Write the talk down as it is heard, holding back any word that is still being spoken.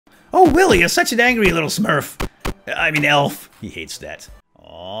Oh, Willie, you're such an angry little Smurf. I mean, elf. He hates that.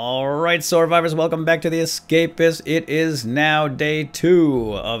 Alright, survivors, welcome back to the Escapists. It is now day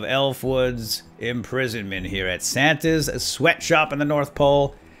 2 of Elfwood's imprisonment here at Santa's Sweatshop in the North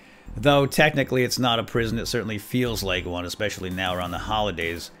Pole. Though technically it's not a prison, it certainly feels like one, especially now around the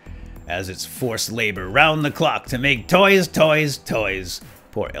holidays, as it's forced labor round the clock to make toys, toys, toys.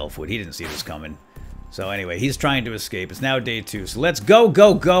 Poor Elfwood, he didn't see this coming. So anyway, he's trying to escape. It's now day 2, so let's go,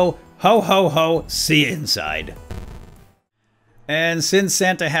 go, go. Ho, ho, ho. See you inside. And since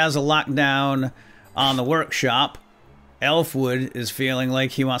Santa has a lockdown on the workshop, Elfwood is feeling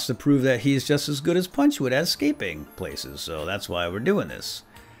like he wants to prove that he's just as good as Punchwood at escaping places. So that's why we're doing this.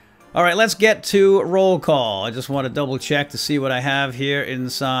 All right, let's get to roll call. I just want to double check to see what I have here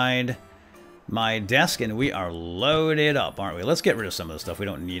inside my desk. And we are loaded up, aren't we? Let's get rid of some of the stuff. We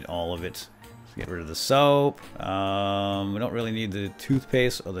don't need all of it. Let's get rid of the soap. We don't really need the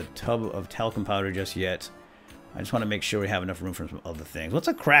toothpaste or the tub of talcum powder just yet. I just want to make sure we have enough room for some other things. What's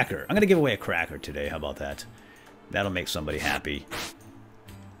a cracker? I'm going to give away a cracker today. How about that? That'll make somebody happy.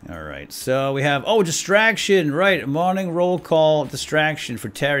 Alright, so we have... Oh, distraction! Right, morning roll call distraction for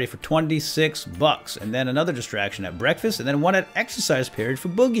Terry for 26 bucks. And then another distraction at breakfast. And then one at exercise period for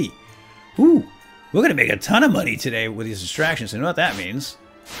Boogie. Ooh, we're going to make a ton of money today with these distractions. You know what that means?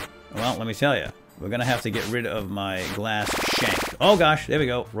 Well, let me tell you. We're going to have to get rid of my glass shank. Oh gosh, there we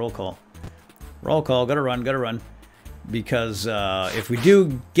go. Roll call. Roll call, gotta run. Because if we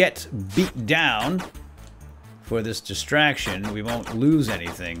do get beat down for this distraction, we won't lose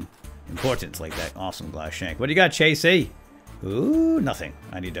anything important like that awesome glass shank. What do you got, Chasey? Ooh, nothing.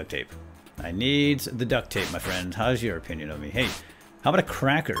 I need duct tape. I need the duct tape, my friend. How's your opinion of me? Hey, how about a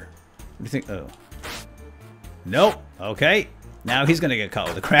cracker? What do you think? Oh. Nope. Okay. Now he's gonna get caught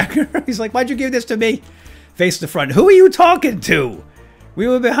with a cracker. He's like, why'd you give this to me? Face the front. Who are you talking to? We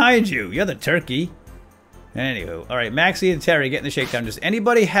were behind you. You're the turkey. Anywho. Alright, Maxie and Terry getting the shakedown. Does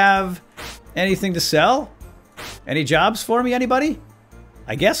anybody have anything to sell? Any jobs for me, anybody?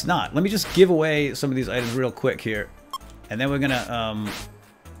 I guess not. Let me just give away some of these items real quick here. And then we're gonna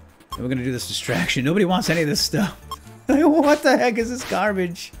do this distraction. Nobody wants any of this stuff. What the heck is this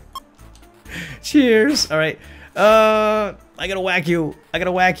garbage? Cheers. Alright. I gotta whack you. I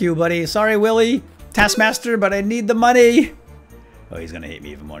gotta whack you, buddy. Sorry, Willie. Taskmaster, but I need the money. Oh, he's gonna hate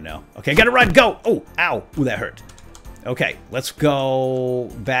me even more now. Okay, gotta run, go! Oh, ow! Ooh, that hurt. Okay, let's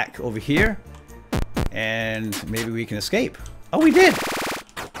go back over here. And maybe we can escape. Oh, we did!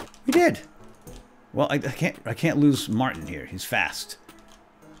 We did! Well, I can't lose Martin here. He's fast.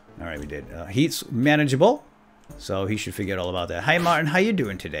 Alright, we did. Heat's manageable. So he should forget all about that. Hi, Martin. How you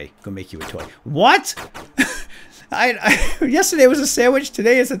doing today? Go make you a toy. What? Yesterday was a sandwich.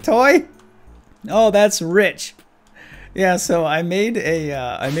 Today is a toy? Oh, that's rich. Yeah, so I made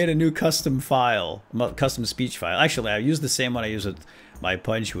a new custom file, custom speech file. Actually, I used the same one I used with my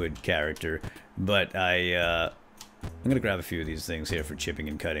Punchwood character, but I'm gonna grab a few of these things here for chipping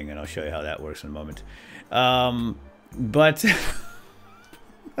and cutting, and I'll show you how that works in a moment. But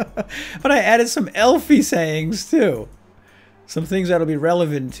I added some elfy sayings too, some things that'll be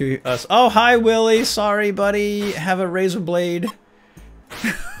relevant to us. Oh, hi Willie. Sorry, buddy. Have a razor blade.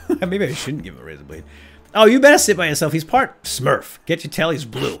 Maybe I shouldn't give him a razor blade. Oh, you better sit by yourself. He's part Smurf. Can't you tell he's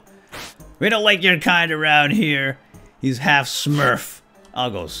blue? We don't like your kind around here. He's half Smurf.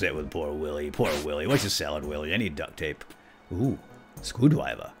 I'll go sit with poor Willie. Poor Willie. What's your salad, Willie? I need duct tape. Ooh,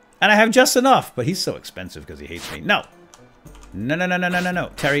 screwdriver. And I have just enough, but he's so expensive because he hates me. No. No.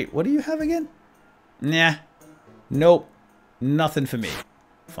 Terry, what do you have again? Nah. Nope. Nothing for me.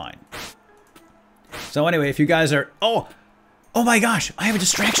 Fine. So anyway, if you guys are... Oh my gosh, I have a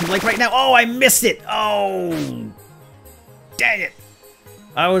distraction like right now. Oh, I missed it. Oh, dang it.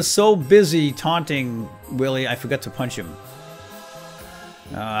 I was so busy taunting Willie, I forgot to punch him.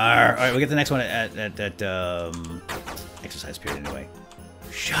 All right, we'll get the next one at exercise period anyway.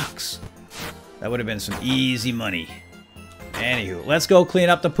 Shucks. That would have been some easy money. Anywho, let's go clean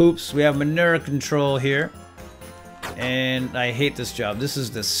up the poops. We have manure control here. And I hate this job. This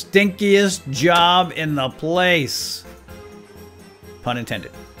is the stinkiest job in the place. Pun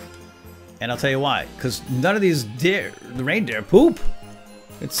intended. And I'll tell you why. Because none of these the reindeer poop.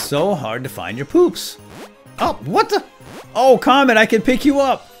 It's so hard to find your poops. Oh, what the? Oh, Comet, I can pick you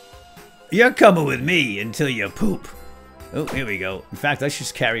up. You're coming with me until you poop. Oh, here we go. In fact, I should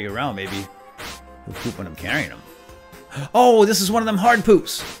just carry you around, maybe. You'll poop when I'm carrying them. Oh, this is one of them hard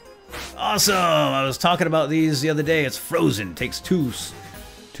poops. Awesome. I was talking about these the other day. It's frozen. Takes two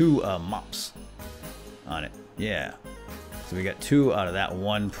mops on it. Yeah. So we got 2 out of that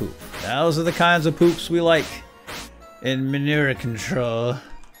 1 poop. Those are the kinds of poops we like in manure control.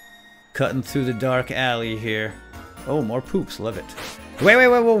 Cutting through the dark alley here. Oh, more poops. Love it. Wait, wait,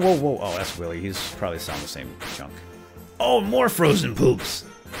 wait, whoa, whoa, whoa. Oh, that's Willie. He's probably selling the same junk. Oh, more frozen poops.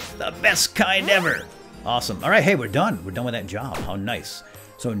 The best kind ever. Awesome. All right, hey, we're done. We're done with that job. How nice.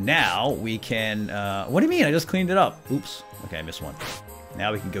 So now we can... what do you mean? I just cleaned it up. Oops. Okay, I missed one.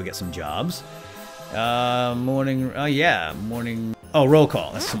 Now we can go get some jobs. Morning... yeah, morning... Oh, roll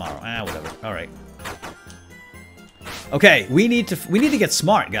call. That's tomorrow. Whatever. All right. Okay, we need to get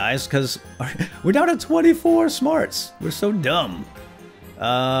smart, guys, because we're down to 24 smarts. We're so dumb.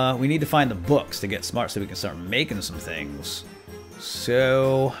 We need to find the books to get smart so we can start making some things.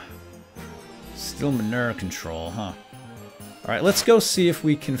 So, still manure control, huh? All right, let's go see if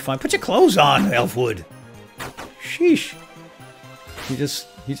we can find. Put your clothes on, Elfwood. Sheesh. He just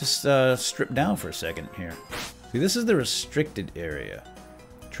stripped down for a second here. See, this is the restricted area.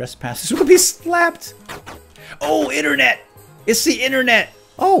 Trespassers will be slapped. Oh, internet! It's the internet!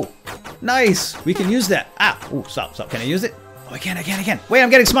 Oh, nice! We can use that. Ah! Oh, stop. Can I use it? Oh, I can. Wait, I'm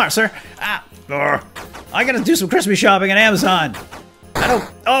getting smart, sir. Ah! I gotta do some Christmas shopping on Amazon. I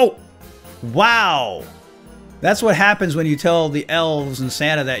don't... Oh! Wow! That's what happens when you tell the elves and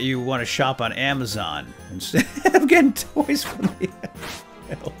Santa that you want to shop on Amazon. Instead of getting toys from the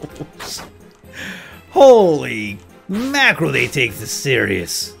elves. Holy mackerel, they take this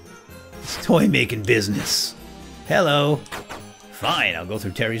serious. It's toy-making business. Hello. Fine, I'll go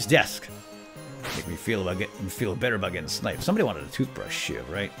through Terry's desk. Make me feel better about getting sniped. Somebody wanted a toothbrush shiv,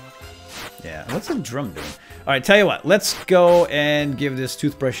 right? Yeah, what's the drum doing? Alright, tell you what, let's go and give this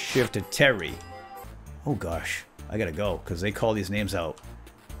toothbrush shiv to Terry. Oh gosh, I gotta go, because they call these names out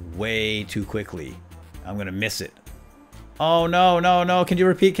way too quickly. I'm gonna miss it. Oh no, no, no, can you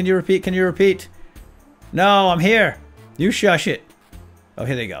repeat? No, I'm here. You shush it. Oh,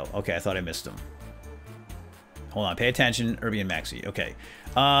 here they go. Okay, I thought I missed them. Hold on, pay attention, Irby and Maxie. Okay.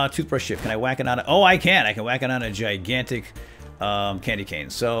 Toothbrush shift. Can I whack it on a... Oh, I can. I can whack it on a gigantic candy cane.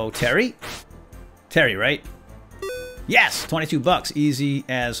 So, Terry? Terry, right? Yes! 22 bucks. Easy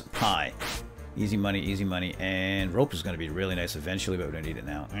as pie. Easy money. And rope is going to be really nice eventually, but we don't need it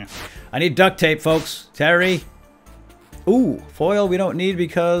now. I need duct tape, folks. Terry? Ooh, foil we don't need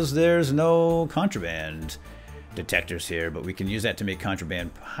because there's no contraband detectors here, but we can use that to make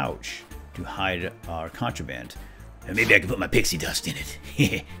contraband pouch to hide our contraband. And maybe I can put my pixie dust in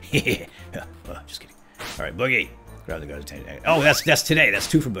it. Oh, just kidding. All right, Boogie. Grab the guy's attention. Oh, that's today. That's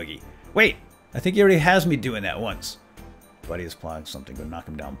 2 for Boogie. Wait, I think he already has me doing that once. Buddy is plotting something. Go knock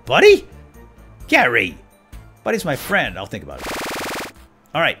him down. Buddy? Gary! Buddy's my friend. I'll think about it.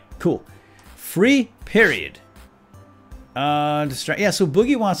 All right, cool. Free period. Yeah, so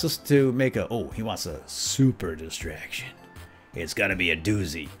Boogie wants us to make a... Oh, he wants a super distraction. It's got to be a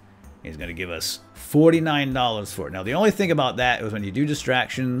doozy. He's going to give us $49 for it. Now, the only thing about that is when you do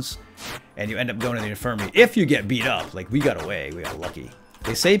distractions and you end up going to the infirmary, if you get beat up, like we got away, we got lucky.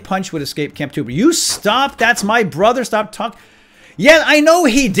 They say Punch would escape Camp 2, but you stop! That's my brother! Stop talking! Yeah, I know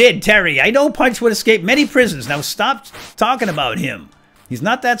he did, Terry! I know Punch would escape many prisons. Now stop talking about him. He's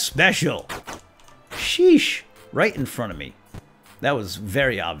not that special. Sheesh. Right in front of me. That was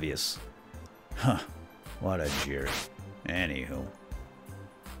very obvious. Huh. What a jerk. Anywho.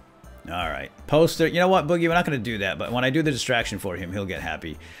 Alright. Poster. You know what, Boogie? We're not going to do that, but when I do the distraction for him, he'll get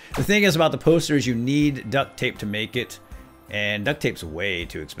happy. The thing is about the poster is you need duct tape to make it. And duct tape's way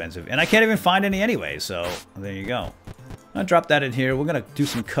too expensive. And I can't even find any anyway, so there you go. I'll drop that in here. We're going to do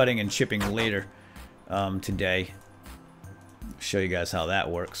some cutting and chipping later today. Show you guys how that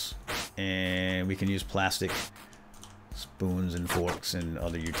works. And we can use plastic spoons and forks and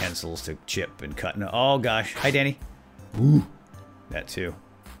other utensils to chip and cut. Oh gosh. Hi, Danny. Ooh. That too.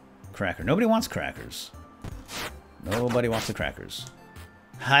 Cracker. Nobody wants crackers. Nobody wants the crackers.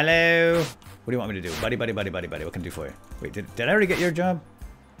 Hello. What do you want me to do? Buddy. What can I do for you? Wait, did I already get your job?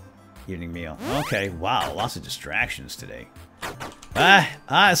 Evening meal. Okay. Wow. Lots of distractions today.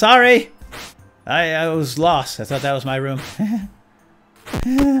 Sorry. I was lost. I thought that was my room.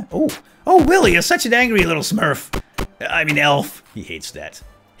 Oh, Willie, you're such an angry little Smurf. I mean, elf. He hates that.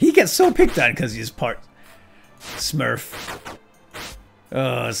 He gets so picked on because he's part Smurf.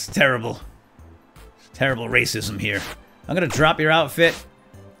 Oh, it's terrible. Terrible racism here. I'm going to drop your outfit.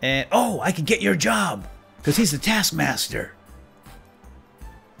 And, oh, I can get your job. Because he's the taskmaster.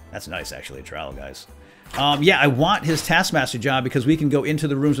 That's nice, actually, trowel, guys. Yeah, I want his taskmaster job because we can go into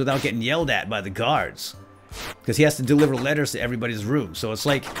the rooms without getting yelled at by the guards. Because he has to deliver letters to everybody's room. So it's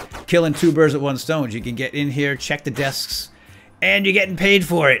like killing 2 birds with 1 stone. You can get in here, check the desks, and you're getting paid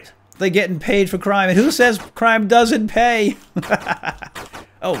for it. They're getting paid for crime. And who says crime doesn't pay?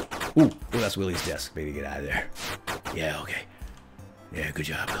 Oh, that's Willie's desk. Baby, get out of there. Yeah, okay. Yeah, good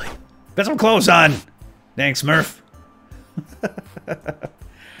job, Willie. Put some clothes on. Thanks, Smurf.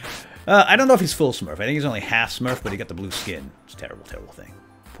 I don't know if he's full Smurf. I think he's only half Smurf, but he got the blue skin. It's a terrible, terrible thing.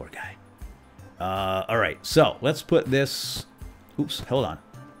 Poor guy. Alright, so let's put this... Oops, hold on.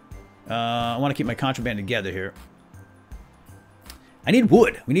 I want to keep my contraband together here. I need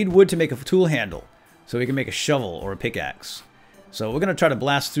wood. We need wood to make a tool handle, so we can make a shovel or a pickaxe. So we're going to try to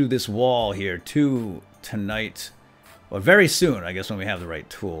blast through this wall here tonight. Well, very soon, I guess, when we have the right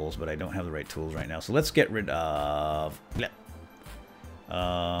tools, but I don't have the right tools right now. So let's get rid of...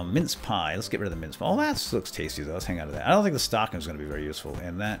 mince pie. Let's get rid of the mince pie. Oh, that looks tasty, though. Let's hang out of that. I don't think the stocking is going to be very useful.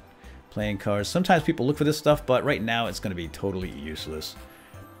 And that, playing cards. Sometimes people look for this stuff, but right now it's going to be totally useless.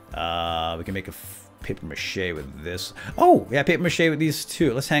 We can make a paper mache with this. Oh, yeah, paper mache with these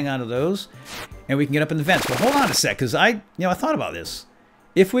two. Let's hang on to those. And we can get up in the vents. But hold on a sec, because I thought about this.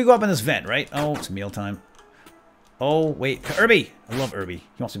 If we go up in this vent, right? Oh, it's mealtime. Oh, wait. Irby! I love Irby. He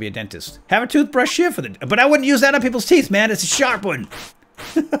wants to be a dentist. Have a toothbrush here for the... But I wouldn't use that on people's teeth, man. It's a sharp one.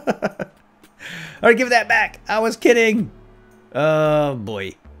 Alright, give that back. I was kidding. Oh,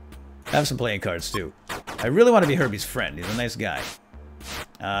 boy. I have some playing cards, too. I really want to be Herbie's friend. He's a nice guy.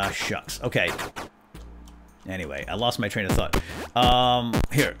 Shucks. Okay. Anyway, I lost my train of thought.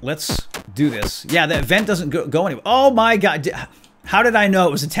 Here, let's do this. Yeah, that vent doesn't go anywhere. Oh, my God. How did I know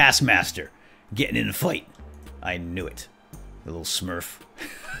it was a Taskmaster getting in a fight? I knew it. The little Smurf.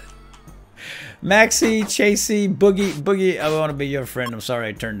 Maxie, Chasey, Boogie, I want to be your friend. I'm sorry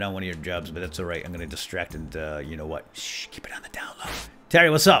I turned down one of your jobs, but that's alright. I'm going to distract and, you know what? Shh, keep it on the down low.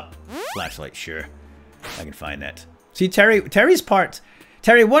 Terry, what's up? Flashlight, sure. I can find that. See, Terry's part...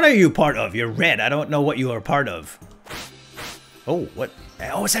 Terry, what are you part of? You're red. I don't know what you are part of. Oh, what?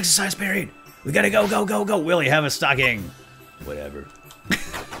 Oh, it's exercise period. We gotta go, go, go, go. Willie, have a stocking. Whatever.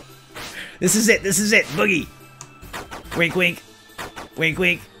 This is it. This is it. Boogie. Wink, wink. Wink,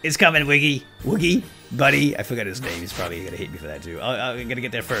 wink. It's coming, Wiggy. Woogie. Buddy. I forgot his name. He's probably going to hate me for that, too. I'm going to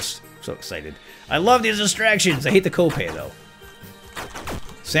get there first. I'm so excited. I love these distractions. I hate the copay, though.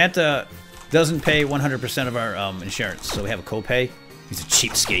 Santa doesn't pay 100% of our insurance, so we have a copay. He's a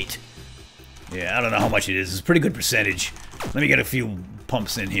cheapskate. Yeah, I don't know how much it is. It's a pretty good percentage. Let me get a few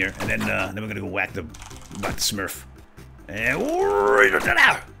pumps in here, and then we're going to go whack the Smurf. And...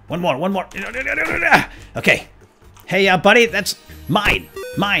 One more. Okay. Hey, buddy, that's mine.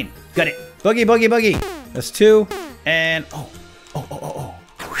 Mine. Got it. Boogie, boogie, boogie. That's two. And, oh,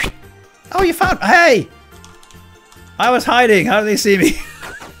 you found, hey! I was hiding. How did they see me?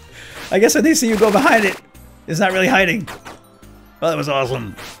 I guess when they see you go behind it, it's not really hiding. Well, that was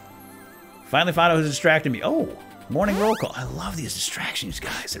awesome. Finally found out who distracted me. Oh, morning roll call. I love these distractions,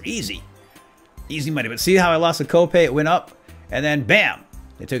 guys. They're easy. Easy money. But see how I lost the copay? It went up, and then bam!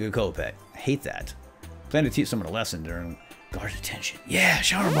 They took a copay. I hate that. Plan to teach someone a lesson during guard detention. Yeah,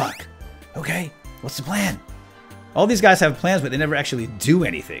 shower block. Okay, what's the plan? All these guys have plans, but they never actually do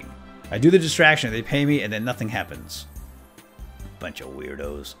anything. I do the distraction, they pay me, and then nothing happens. Bunch of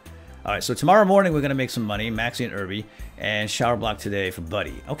weirdos. Alright, so tomorrow morning we're going to make some money, Maxie and Irby, and shower block today for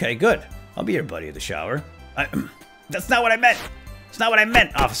Buddy. Okay, good. I'll be your buddy at the shower. That's not what I meant. It's not what I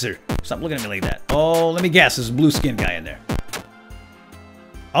meant, officer. Stop looking at me like that. Oh, let me guess. There's a blue skin guy in there.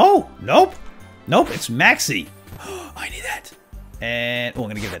 Oh, nope. Nope, it's Maxie. I need that. And, oh, I'm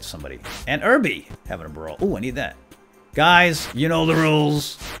going to give that to somebody. And Irby having a brawl. Oh, I need that. Guys, you know the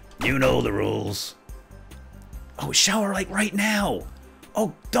rules. You know the rules. Oh, shower like right now.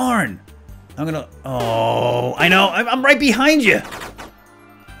 Oh, darn. I'm going to, oh, I know. I'm right behind you.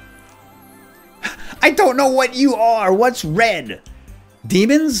 I don't know what you are. What's red?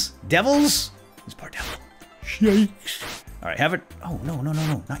 Demons? Devils? It's part devil. Shakes. All right, have it. Oh, no,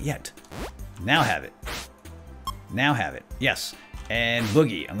 not yet. Now have it. Now have it. Yes. And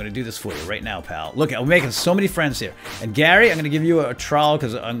Boogie, I'm going to do this for you right now, pal. Look, I'm making so many friends here. And Gary, I'm going to give you a trowel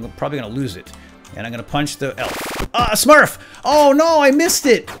because I'm probably going to lose it. And I'm going to punch the elf. Ah, Smurf! Oh, no, I missed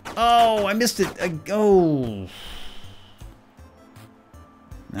it. Oh, I missed it. Oh.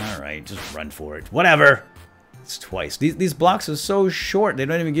 All right, just run for it. Whatever. It's twice. These blocks are so short. They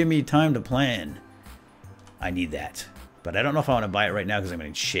don't even give me time to plan. I need that. But I don't know if I want to buy it right now because I'm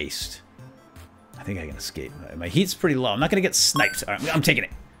getting chased. I think I can escape. My heat's pretty low. I'm not going to get sniped. All right, I'm taking it.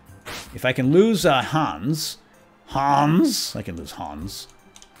 If I can lose Hans, I can lose Hans.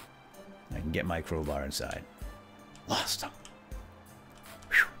 I can get my crowbar inside. Lost him.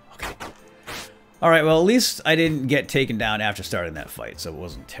 Whew, okay. All right, well, at least I didn't get taken down after starting that fight, so it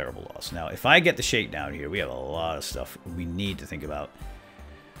wasn't a terrible loss. Now, if I get the shakedown here, we have a lot of stuff we need to think about.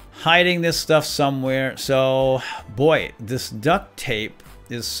 Hiding this stuff somewhere. So, boy, this duct tape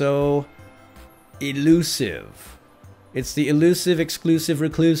is so elusive. It's the elusive, exclusive,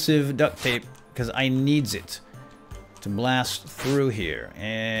 reclusive duct tape, because I needs it to blast through here.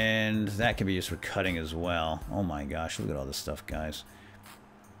 And that can be used for cutting as well. Oh my gosh, look at all this stuff, guys.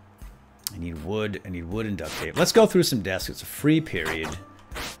 I need wood and duct tape. Let's go through some desks. It's a free period.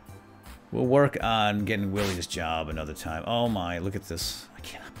 We'll work on getting Willie's job another time. Oh my, look at this. I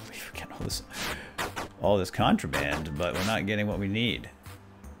cannot believe we're getting all this contraband, but we're not getting what we need.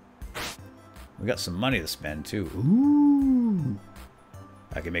 We got some money to spend too. Ooh.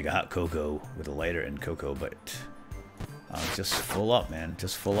 I can make a hot cocoa with a lighter and cocoa, but just full up, man.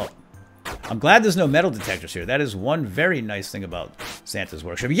 Just full up. I'm glad there's no metal detectors here. That is one very nice thing about Santa's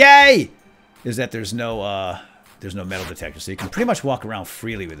workshop. Yay! Is that there's no metal detector, so you can pretty much walk around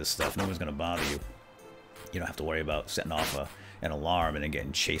freely with this stuff. No one's gonna bother you. You don't have to worry about setting off an alarm and then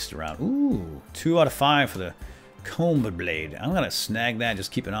getting chased around. Ooh, 2 out of 5 for the comb blade. I'm gonna snag that,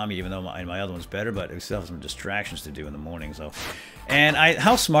 just keep it on me, even though my other one's better. But we still have some distractions to do in the morning. So, and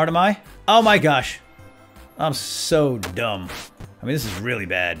how smart am I? Oh my gosh, I'm so dumb. I mean, this is really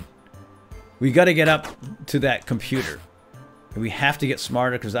bad. We got to get up to that computer. We have to get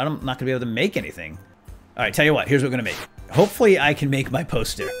smarter because I'm not going to be able to make anything. All right, tell you what. Here's what we're going to make. Hopefully, I can make my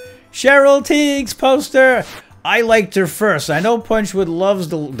poster. Cheryl Teague's poster. I liked her first. I know Punchwood loves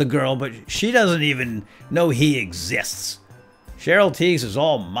the girl, but she doesn't even know he exists. Cheryl Teague's is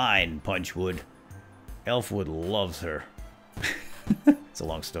all mine, Punchwood. Elfwood loves her. It's a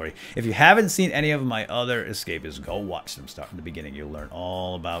long story. If you haven't seen any of my other Escapists, go watch them. Start in the beginning. You'll learn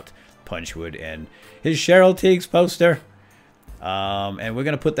all about Punchwood and his Cheryl Teague's poster. And we're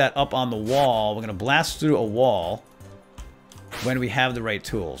going to put that up on the wall. We're going to blast through a wall when we have the right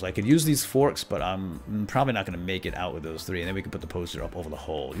tools. I could use these forks, but I'm probably not going to make it out with those 3. And then we can put the poster up over the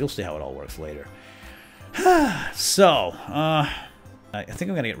hole. You'll see how it all works later. So, I think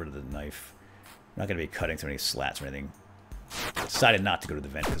I'm going to get rid of the knife. I'm not going to be cutting through any slats or anything. Decided not to go to the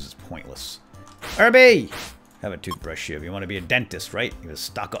vent because it's pointless. Herbie! Have a toothbrush here. You want to be a dentist, right? You gotta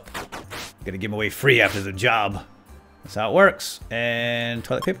stock up. You gotta give them away free after the job. That's how it works. And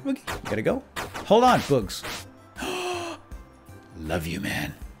toilet paper, Boogie. You gotta go. Hold on, Boogs. Love you,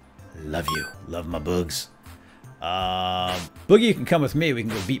 man. Love you. Love my Boogs. Boogie, you can come with me. We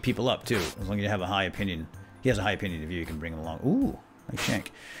can go beat people up, too. As long as you have a high opinion. He has a high opinion of you. You can bring him along. Ooh, nice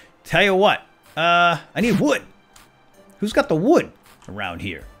shank. Tell you what. I need wood. Who's got the wood around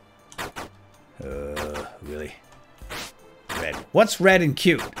here? Really? Red. What's red and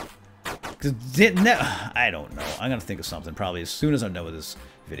cute? I don't know. I'm gonna think of something probably as soon as I'm done with this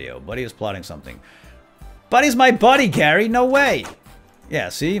video. Buddy is plotting something. Buddy's my buddy, Gary. No way. Yeah,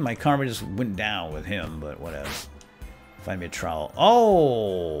 see? My karma just went down with him, but whatever. Find me a trowel.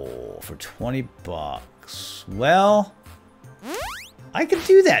 Oh, for 20 bucks. Well, I could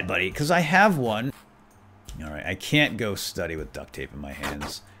do that, buddy, because I have one. Alright, I can't go study with duct tape in my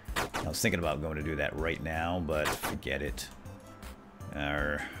hands. I was thinking about going to do that right now, but forget it.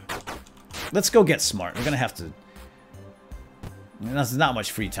 Let's go get smart. We're going to have to... There's not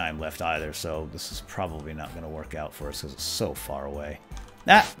much free time left either, so this is probably not going to work out for us because it's so far away.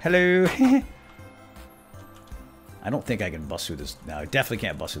 Ah, hello! I don't think I can bust through this... No, I definitely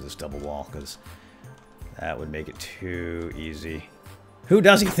can't bust through this double wall because that would make it too easy. Who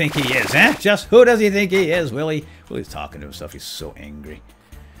does he think he is, eh? Just who does he think he is, Willie? Willie's talking to himself. He's so angry.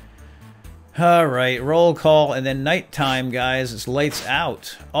 Alright, roll call, and then nighttime, guys. It's lights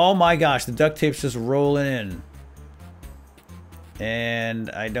out. Oh my gosh, the duct tape's just rolling in.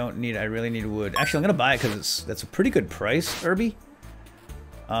 And I really need wood. Actually, I'm gonna buy it because that's a pretty good price, Herbie.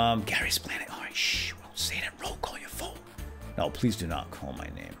 Gary's Planet. Alright, shh, won't say that. Roll call your phone. No, please do not call my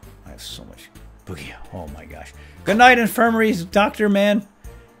name. I have so much. Boogie, oh my gosh. Good night, infirmaries, doctor man.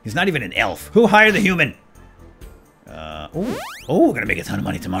 He's not even an elf. Who hired the human? Oh, we're gonna make a ton of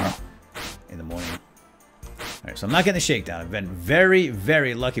money tomorrow. In the morning. Alright, so I'm not getting the shakedown. I've been very,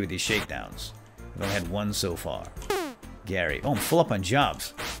 very lucky with these shakedowns. I've only had one so far. Gary. Oh, I'm full up on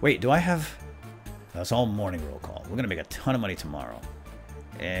jobs. Wait, do I have... That's all morning roll call. We're gonna make a ton of money tomorrow.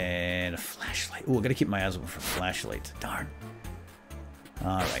 And a flashlight. Ooh, I gotta keep my eyes open for flashlights. Darn.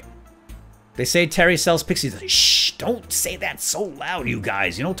 Alright. They say Terry sells pixies. Shh! Don't say that so loud, you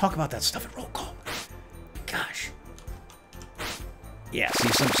guys. You don't talk about that stuff at roll call. Gosh. Yeah, see,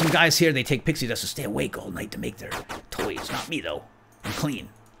 some guys here, they take pixie dust to stay awake all night to make their toys. Not me, though. I'm clean.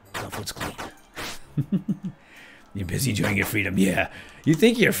 Elfwood's clean. You're busy enjoying your freedom. Yeah. You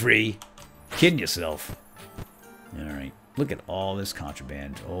think you're free. Kidding yourself. Alright. Look at all this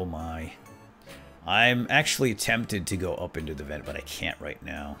contraband. Oh, my. I'm actually tempted to go up into the vent, but I can't right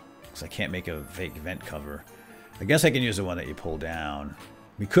now. Because I can't make a fake vent cover. I guess I can use the one that you pull down.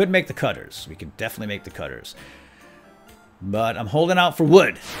 We could make the cutters. We could definitely make the cutters. But I'm holding out for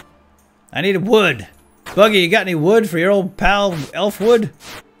wood. I need wood. Buggy, you got any wood for your old pal Elfwood?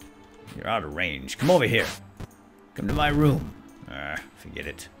 You're out of range. Come over here. Come to my room. Forget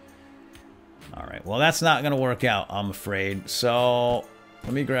it. Alright, well that's not going to work out, I'm afraid. So,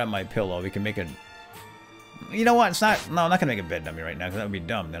 let me grab my pillow. We can make a... You know what? It's not... No, I'm not going to make a bed dummy right now because that would be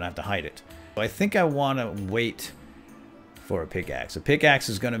dumb. Then I have to hide it. So I think I want to wait for a pickaxe. A pickaxe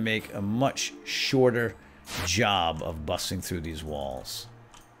is going to make a much shorter job of busting through these walls.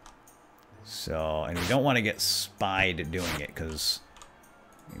 So, and we don't want to get spied doing it because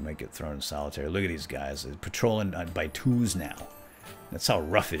you might get thrown in solitary. Look at these guys. They're patrolling by twos now. That's how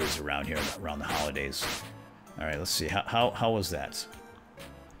rough it is around here around the holidays. All right, let's see. How was that?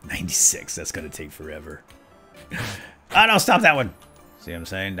 96. That's going to take forever. Ah, no, stop that one. See what I'm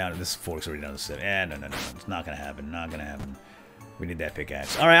saying? Down this fork's already down the set. No. It's not going to happen. Not going to happen. We need that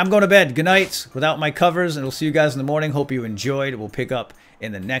pickaxe. All right, I'm going to bed. Good night without my covers, and we'll see you guys in the morning. Hope you enjoyed. We'll pick up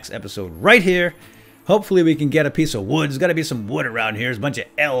in the next episode right here. Hopefully we can get a piece of wood. There's got to be some wood around here. There's a bunch of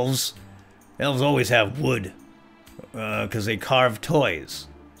elves. Elves always have wood because they carve toys.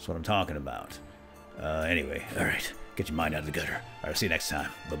 That's what I'm talking about. Anyway, all right. Get your mind out of the gutter. All right, see you next time.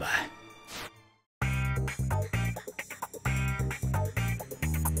 Bye-bye.